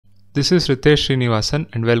This is Ritesh Srinivasan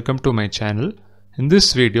and welcome to my channel. In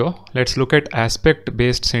this video, let's look at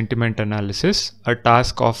aspect-based sentiment analysis, a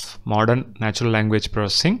task of modern natural language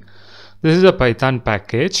processing. This is a Python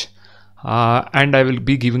package and I will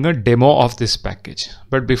be giving a demo of this package.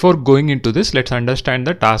 But before going into this, let's understand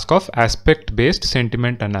the task of aspect-based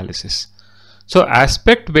sentiment analysis. So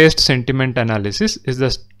aspect-based sentiment analysis is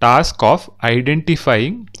the task of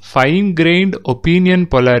identifying fine-grained opinion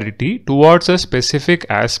polarity towards a specific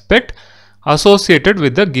aspect associated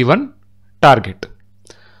with the given target.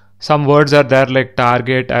 Some words are there like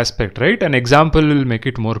target, aspect, right? An example will make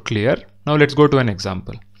it more clear. Now let's go to an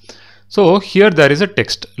example. So here there is a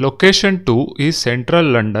text. Location 2 is central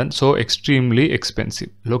London, so extremely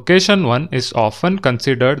expensive. Location 1 is often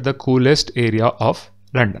considered the coolest area of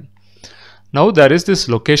London. Now there is this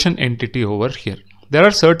location entity over here. There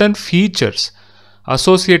are certain features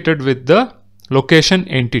associated with the location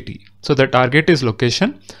entity. So the target is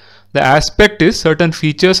location. The aspect is certain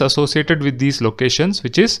features associated with these locations,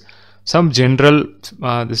 which is some general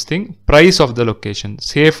price of the location,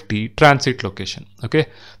 safety, transit location. Okay,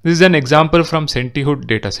 this is an example from Sentihood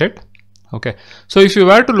dataset. Okay, so if you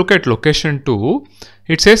were to look at location 2,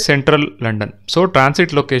 it says central London. So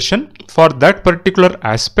transit location for that particular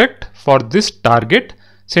aspect for this target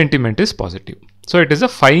sentiment is positive. So it is a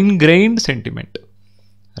fine-grained sentiment,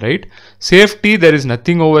 right? Safety, there is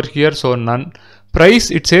nothing over here, so none. Price,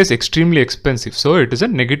 it says extremely expensive, so it is a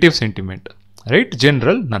negative sentiment, right?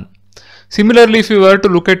 General, none. Similarly, if you were to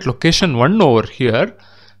look at location 1 over here,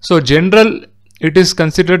 so general, it is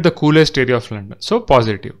considered the coolest area of London, so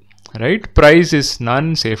positive, right? Price is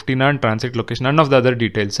none, safety none, transit location, none of the other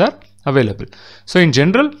details are available. So in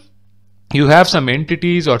general, you have some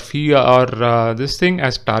entities or fee or this thing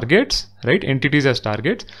as targets, right? Entities as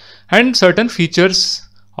targets, and certain features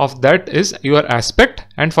of that is your aspect,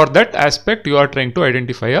 and for that aspect you are trying to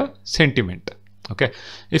identify a sentiment. Okay,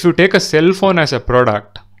 if you take a cell phone as a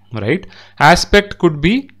product, right, aspect could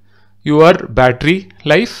be your battery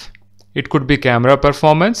life, it could be camera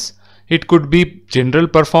performance, it could be general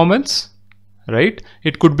performance, right,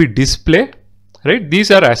 it could be display, right?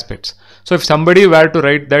 These are aspects. So if somebody were to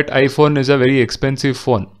write that iPhone is a very expensive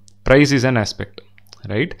phone, price is an aspect,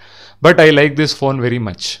 right? But I like this phone very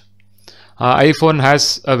much. iPhone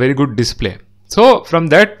has a very good display. So from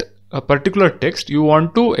that particular text, you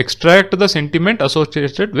want to extract the sentiment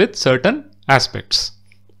associated with certain aspects.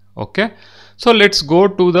 Okay, so let's go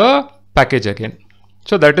to the package again.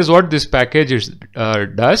 So that is what this package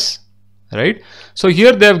does, right? So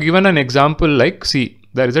here they have given an example like, see,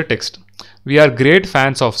 there is a text. We are great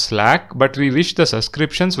fans of Slack, but we wish the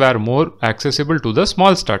subscriptions were more accessible to the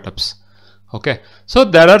small startups. Okay, so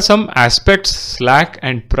there are some aspects, Slack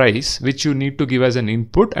and price, which you need to give as an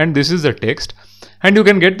input, and this is the text, and you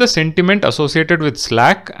can get the sentiment associated with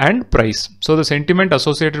Slack and price. So the sentiment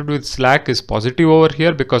associated with Slack is positive over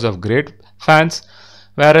here because of great fans,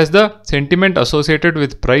 whereas the sentiment associated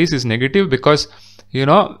with price is negative because, you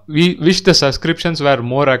know, we wish the subscriptions were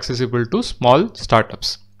more accessible to small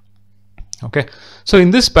startups. Okay, so in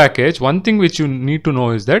this package, one thing which you need to know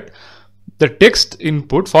is that the text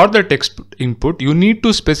input, for the text input, you need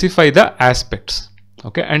to specify the aspects.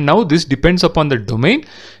 Okay, and now this depends upon the domain.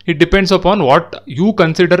 It depends upon what you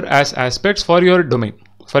consider as aspects for your domain.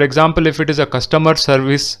 For example, if it is a customer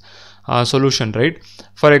service solution, right?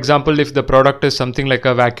 For example, if the product is something like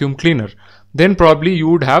a vacuum cleaner, then probably you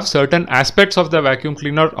would have certain aspects of the vacuum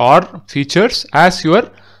cleaner or features as your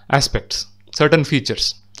aspects, certain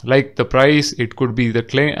features. Like the price, it could be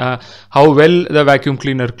the how well the vacuum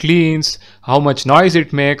cleaner cleans, how much noise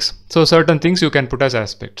it makes. So certain things you can put as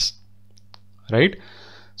aspects, right?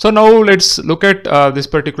 So now let's look at this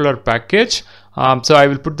particular package. So I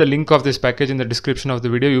will put the link of this package in the description of the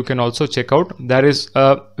video. You can also check out. There is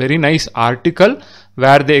a very nice article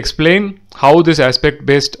where they explain how this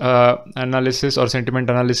aspect-based analysis or sentiment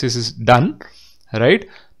analysis is done, right?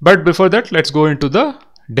 But before that, let's go into the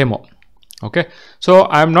demo. Okay, so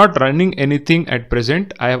I am not running anything at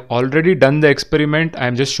present. I have already done the experiment. I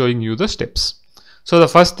am just showing you the steps. So the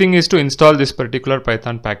first thing is to install this particular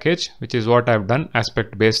Python package, which is what I have done,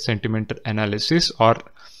 aspect-based sentiment analysis or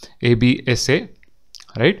ABSA,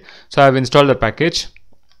 right? So I have installed the package.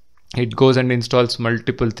 It goes and installs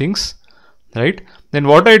multiple things, right? Then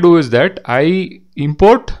what I do is that I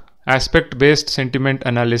import aspect-based sentiment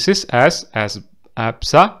analysis as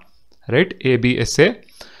ABSA, right? ABSA.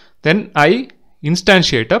 Then I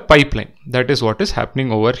instantiate a pipeline. That is what is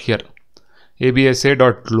happening over here.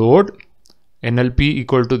 absa.load NLP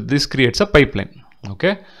equal to this creates a pipeline.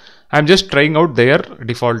 Okay, I'm just trying out their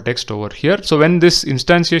default text over here. So when this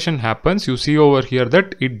instantiation happens, you see over here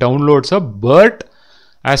that it downloads a BERT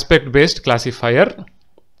aspect based classifier,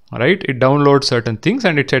 right? It downloads certain things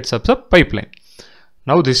and it sets up a pipeline.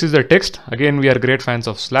 Now this is the text. Again, we are great fans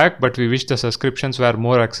of Slack, but we wish the subscriptions were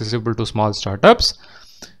more accessible to small startups.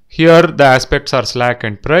 Here the aspects are Slack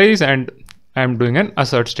and price, and I'm doing an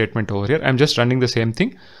assert statement over here. I'm just running the same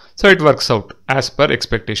thing. So it works out as per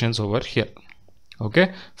expectations over here.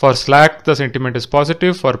 Okay. For Slack, the sentiment is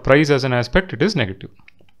positive. For price as an aspect, it is negative.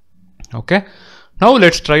 Okay. Now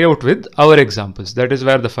let's try out with our examples. That is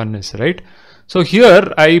where the fun is, right? So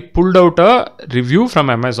here I pulled out a review from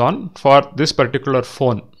Amazon for this particular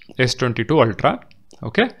phone, S22 Ultra.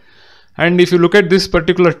 Okay. And if you look at this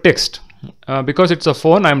particular text, because it's a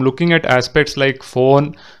phone, I'm looking at aspects like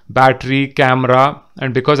phone, battery, camera,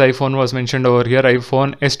 and because iPhone was mentioned over here,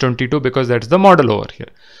 iPhone S22, because that's the model over here.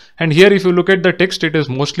 And here if you look at the text, it is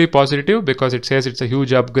mostly positive because it says it's a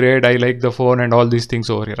huge upgrade, I like the phone and all these things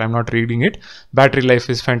over here. I'm not reading it. Battery life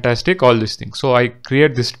is fantastic, all these things. So I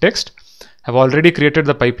create this text. I've already created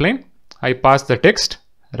the pipeline. I pass the text,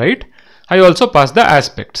 right? I also pass the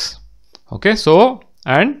aspects. Okay, so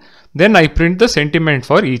and then I print the sentiment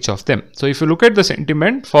for each of them. So if you look at the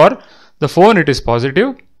sentiment for the phone, it is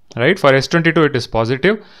positive, right? For S22, it is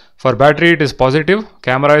positive. For battery, it is positive.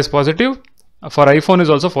 Camera is positive. For iPhone is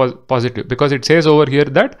also positive because it says over here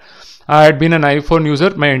that I had been an iPhone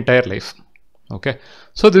user my entire life. Okay.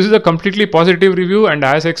 So this is a completely positive review, and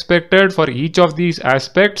as expected for each of these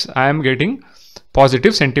aspects, I am getting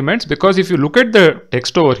positive sentiments because if you look at the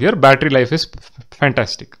text over here, battery life is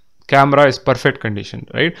fantastic. Camera is perfect condition,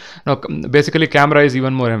 right? Now, basically camera is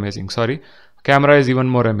even more amazing. Sorry, camera is even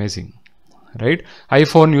more amazing, right?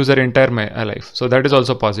 iPhone user entire my life. So that is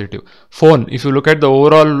also positive. Phone, if you look at the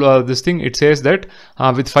overall this thing, it says that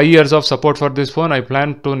with 5 years of support for this phone, I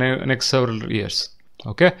plan to next several years.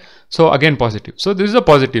 Okay. So again, positive. So this is a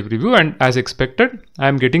positive review, and as expected, I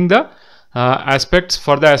am getting the aspects.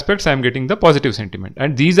 For the aspects, I am getting the positive sentiment,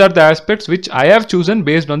 and these are the aspects which I have chosen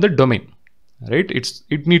based on the domain. Right,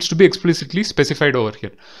 it needs to be explicitly specified over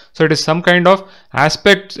here. So it is some kind of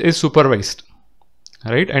aspect is supervised,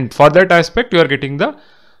 right? And for that aspect, you are getting the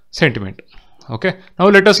sentiment. Okay. Now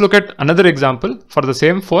let us look at another example for the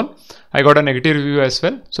same phone. I got a negative review as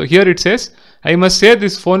well. So here it says, I must say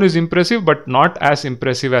this phone is impressive, but not as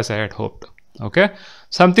impressive as I had hoped. Okay.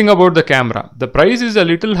 Something about the camera. The price is a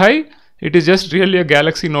little high. It is just really a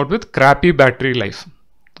Galaxy Note with crappy battery life.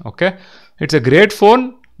 Okay. It's a great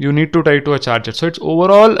phone. You need to tie to a charger. So it's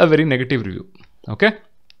overall a very negative review. Okay.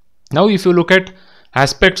 Now if you look at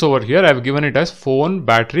aspects over here, I've given it as phone,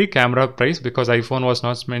 battery, camera, price because iPhone was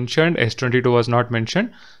not mentioned, S22 was not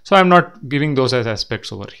mentioned. So I'm not giving those as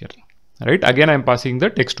aspects over here. Right. Again, I'm passing the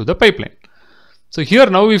text to the pipeline. So here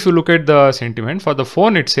now if you look at the sentiment for the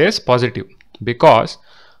phone, it says positive because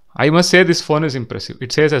I must say this phone is impressive.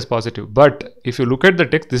 It says as positive. But if you look at the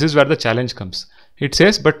text, this is where the challenge comes. It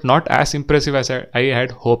says, but not as impressive as I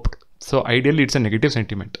had hoped. So ideally it's a negative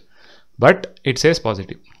sentiment, but it says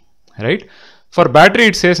positive, right? For battery,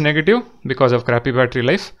 it says negative because of crappy battery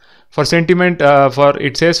life. For sentiment,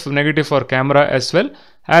 it says negative for camera as well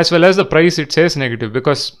as the price, it says negative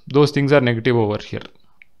because those things are negative over here,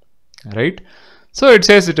 right? So it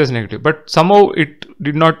says it is negative, but somehow it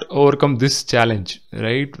did not overcome this challenge,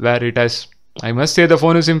 right? Where it has, I must say the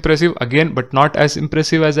phone is impressive again, but not as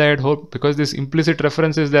impressive as I had hoped because this implicit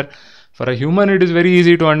reference is there. For a human, it is very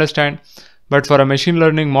easy to understand, but for a machine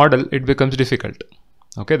learning model, it becomes difficult.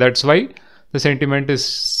 Okay, that's why the sentiment is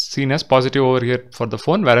seen as positive over here for the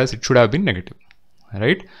phone, whereas it should have been negative,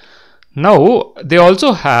 right? Now, they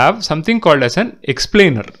also have something called as an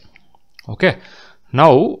explainer. Okay,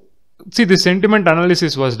 now see the sentiment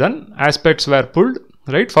analysis was done, aspects were pulled,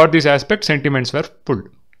 right? For this aspect, sentiments were pulled,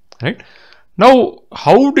 right? Now,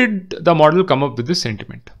 how did the model come up with this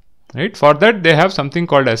sentiment, right? For that, they have something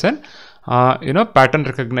called as an pattern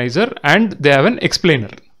recognizer, and they have an explainer.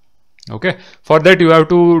 Okay, for that you have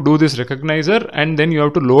to do this recognizer, and then you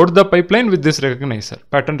have to load the pipeline with this recognizer.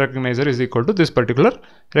 Pattern recognizer is equal to this particular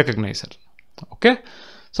recognizer. Okay,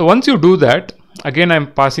 so once you do that, again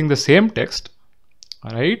I'm passing the same text,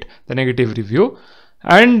 right? The negative review.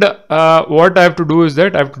 And what I have to do is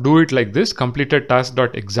that I have to do it like this: completed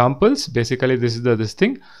task.examples. Basically, this is this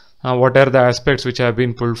thing. What are the aspects which have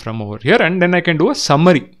been pulled from over here? And then I can do a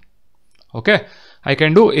summary. Okay, I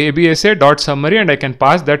can do absa.summary and I can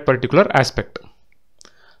pass that particular aspect.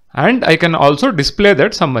 And I can also display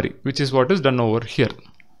that summary, which is what is done over here.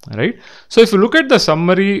 Right. So if you look at the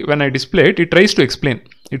summary, when I display it, it tries to explain.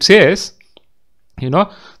 It says,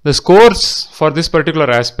 the scores for this particular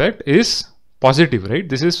aspect is positive, right?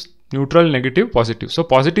 This is neutral, negative, positive. So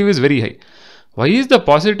positive is very high. Why is the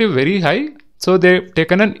positive very high? So they've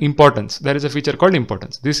taken an importance. There is a feature called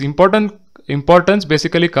importance. This importance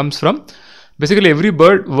basically comes from, basically every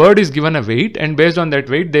word is given a weight, and based on that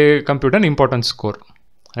weight they compute an importance score,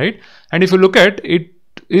 right? And if you look at it,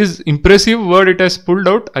 is impressive word it has pulled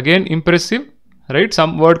out, again impressive, right?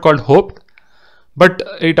 Some word called hoped, but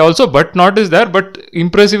it also but not is there, but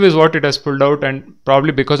impressive is what it has pulled out, and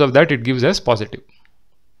probably because of that it gives us positive,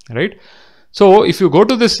 right? So if you go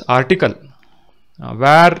to this article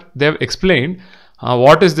where they have explained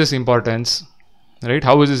what is this importance, right?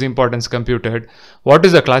 How is this importance computed? What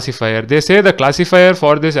is the classifier? They say the classifier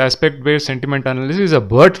for this aspect based sentiment analysis is a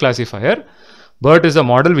BERT classifier. BERT is the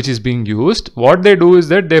model which is being used. What they do is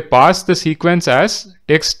that they pass the sequence as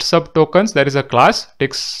text subtokens. There is a class,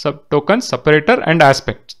 text subtokens, separator, and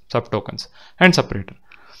aspect subtokens and separator.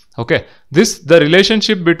 Okay, the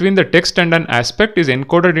relationship between the text and an aspect is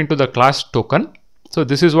encoded into the class token. So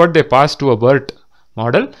this is what they pass to a BERT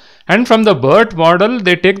model, and from the BERT model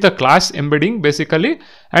they take the class embedding basically,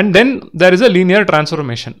 and then there is a linear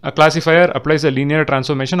transformation. A classifier applies a linear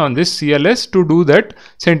transformation on this CLS to do that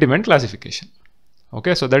sentiment classification.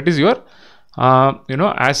 Okay, so that is your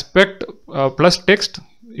aspect plus text.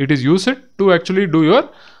 It is used to actually do your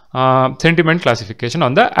sentiment classification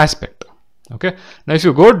on the aspect. Okay, now if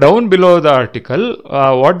you go down below the article,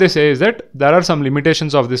 what they say is that there are some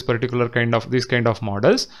limitations of this particular kind of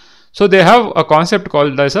models. So they have a concept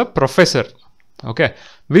called as a professor, okay,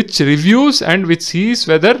 which reviews and which sees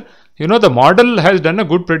whether the model has done a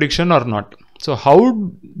good prediction or not. So how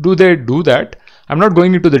do they do that? I'm not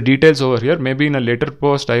going into the details over here. Maybe in a later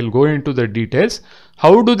post I'll go into the details.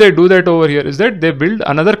 How do they do that over here is that they build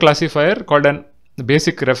another classifier called an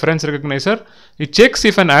basic reference recognizer. It checks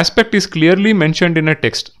if an aspect is clearly mentioned in a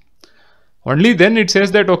text. Only then it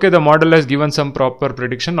says that okay, the model has given some proper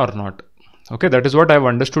prediction or not. Okay, that is what I've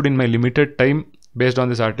understood in my limited time based on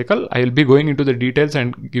this article. I will be going into the details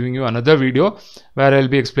and giving you another video where I'll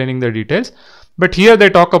be explaining the details. But here they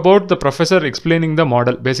talk about the professor explaining the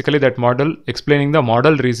model, basically that model explaining the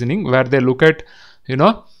model reasoning, where they look at,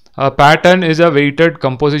 a pattern is a weighted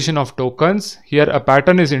composition of tokens. Here a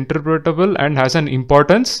pattern is interpretable and has an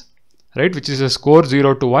importance, right, which is a score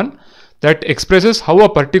 0 to 1 that expresses how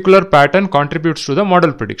a particular pattern contributes to the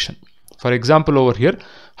model prediction. For example, over here,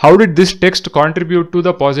 how did this text contribute to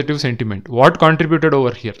the positive sentiment? What contributed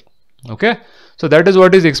over here? Okay, so that is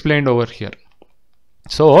what is explained over here.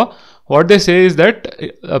 So what they say is that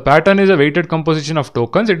a pattern is a weighted composition of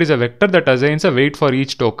tokens. It is a vector that assigns a weight for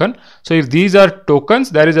each token. So if these are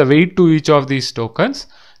tokens, there is a weight to each of these tokens,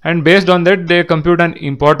 and based on that they compute an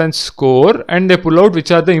importance score and they pull out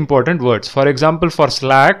which are the important words. For example, for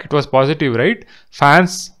Slack it was positive, right?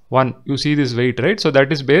 Fans 1, you see this weight, right? So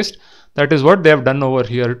that is what they have done over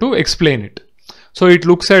here to explain it. So it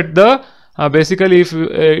looks at the basically if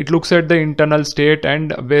it looks at the internal state,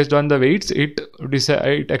 and based on the weights it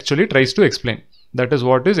actually tries to explain. That is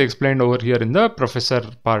what is explained over here in the professor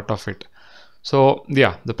part of it. So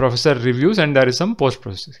yeah, the professor reviews and there is some post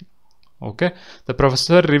processing. Okay, the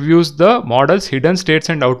professor reviews the model's hidden states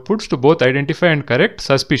and outputs to both identify and correct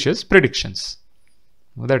suspicious predictions.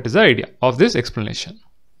 That is the idea of this explanation.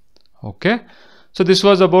 Okay, so this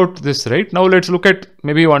was about this, right? Now let's look at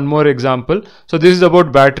maybe one more example. So this is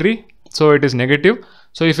about battery. So it is negative.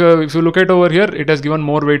 So if you look at over here, it has given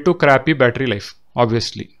more weight to crappy battery life,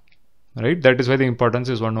 obviously, right? That is why the importance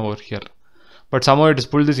is 1 over here. But somehow it has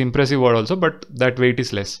pulled this impressive word also, but that weight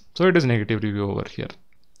is less. So it is negative review over here,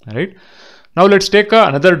 right? Now let's take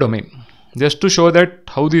another domain just to show that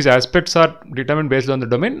how these aspects are determined based on the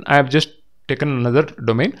domain. I have just taken another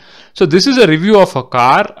domain. So this is a review of a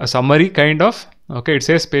car, a summary kind of. Okay, it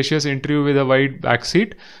says spacious interior with a wide back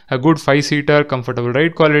seat, a good 5-seater, comfortable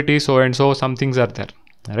ride quality, so and so, some things are there,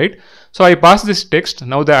 right? So I pass this text.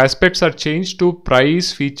 Now the aspects are changed to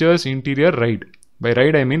price, features, interior, ride. By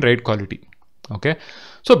ride I mean ride quality. Okay,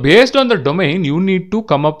 so based on the domain you need to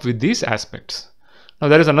come up with these aspects. Now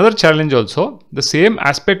there is another challenge also. The same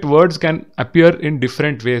aspect words can appear in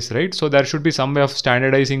different ways, right? So there should be some way of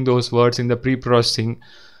standardizing those words in the pre-processing,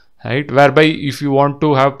 right? Whereby if you want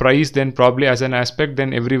to have price, then probably as an aspect,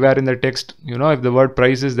 then everywhere in the text, if the word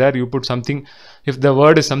price is there, you put something. If the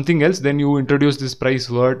word is something else, then you introduce this price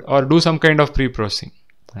word or do some kind of pre-processing,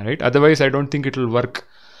 right? Otherwise I don't think it will work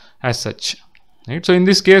as such, right? So in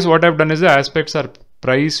this case what I've done is the aspects are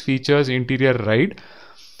price, features, interior, ride.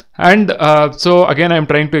 And so again I'm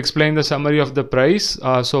trying to explain the summary of the price.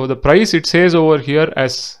 So the price, it says over here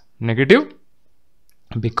as negative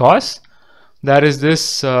because there is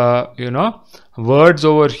this words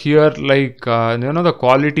over here like the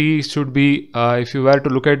quality should be if you were to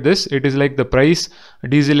look at this, it is like the price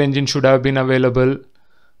diesel engine should have been available,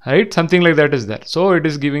 right? Something like that is there. So it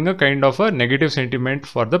is giving a kind of a negative sentiment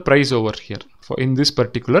for the price over here for in this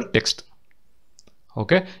particular text.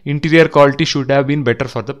 Okay, interior quality should have been better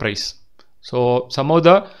for the price. So some of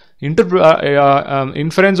the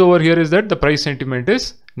inference over here is that the price sentiment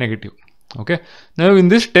is negative. Okay, now in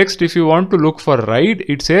this text, if you want to look for ride,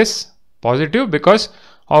 it says positive because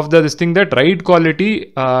of this thing that ride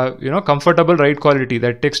quality, comfortable ride quality,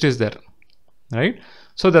 that text is there, right?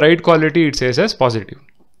 So the ride quality it says as positive.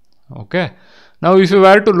 Okay, now if you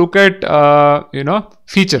were to look at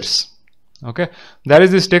features, okay, there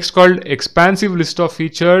is this text called expansive list of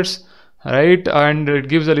features, right? And it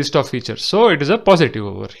gives a list of features, so it is a positive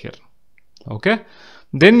over here. Okay,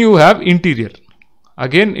 then you have interior.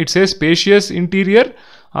 Again it says spacious interior,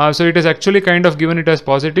 so it is actually kind of given it as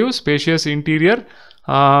positive, spacious interior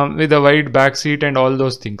with a wide back seat and all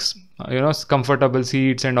those things, comfortable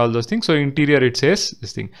seats and all those things. So interior it says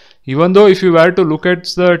this thing, even though if you were to look at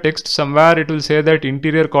the text somewhere, it will say that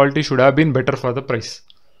interior quality should have been better for the price.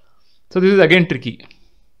 So this is again tricky,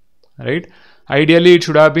 right? Ideally it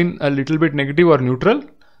should have been a little bit negative or neutral,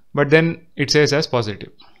 but then it says as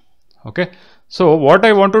positive. Okay, so what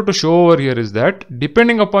I wanted to show over here is that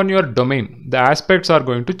depending upon your domain, the aspects are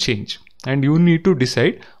going to change and you need to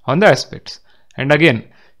decide on the aspects. And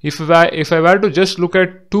again, if I were to just look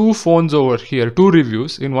at two phones over here, two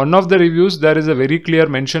reviews, in one of the reviews there is a very clear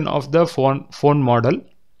mention of the phone model,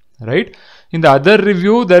 right? In the other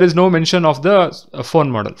review there is no mention of the phone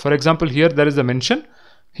model. For example, here there is a mention,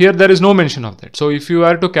 here there is no mention of that. So if you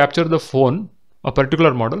were to capture the phone, a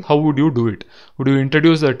particular model, how would you do it? Would you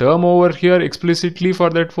introduce the term over here explicitly for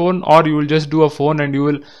that phone, or you will just do a phone and you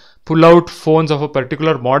will pull out phones of a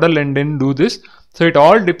particular model and then do this? So it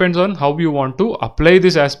all depends on how you want to apply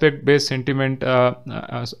this aspect based sentiment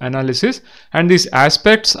analysis, and these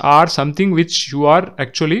aspects are something which you are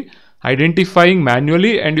actually identifying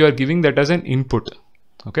manually and you are giving that as an input.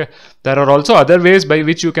 Okay, there are also other ways by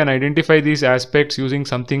which you can identify these aspects using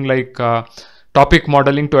something like topic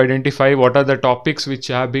modeling to identify what are the topics which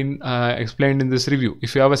have been explained in this review.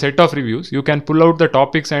 If you have a set of reviews, you can pull out the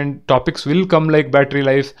topics and topics will come like battery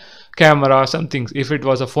life, camera, some things if it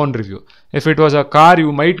was a phone review. If it was a car,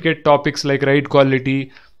 you might get topics like ride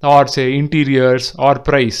quality or say interiors or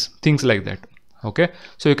price, things like that. Okay,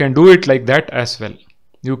 so you can do it like that as well.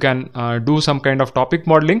 You can do some kind of topic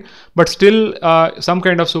modeling, but still some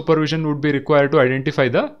kind of supervision would be required to identify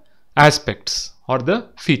the aspects or the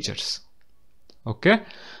features. Okay,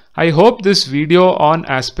 I hope this video on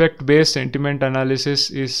aspect based sentiment analysis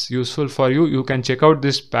is useful for you. You can check out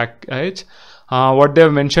this package. What they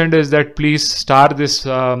have mentioned is that please star this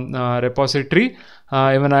repository.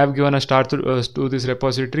 Even I have given a star to this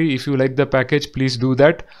repository. If you like the package, please do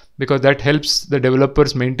that, because that helps the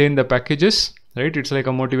developers maintain the packages, right? It's like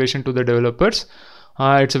a motivation to the developers.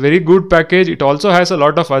 It's a very good package. It also has a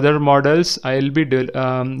lot of other models. I'll be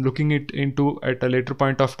looking into at a later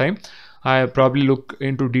point of time. I probably look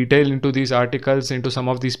into detail into these articles, into some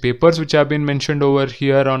of these papers which have been mentioned over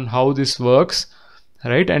here on how this works,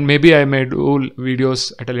 right? And maybe I may do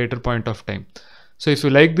videos at a later point of time. So if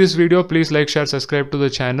you like this video, please like, share, subscribe to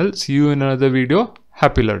the channel. See you in another video.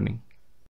 Happy learning.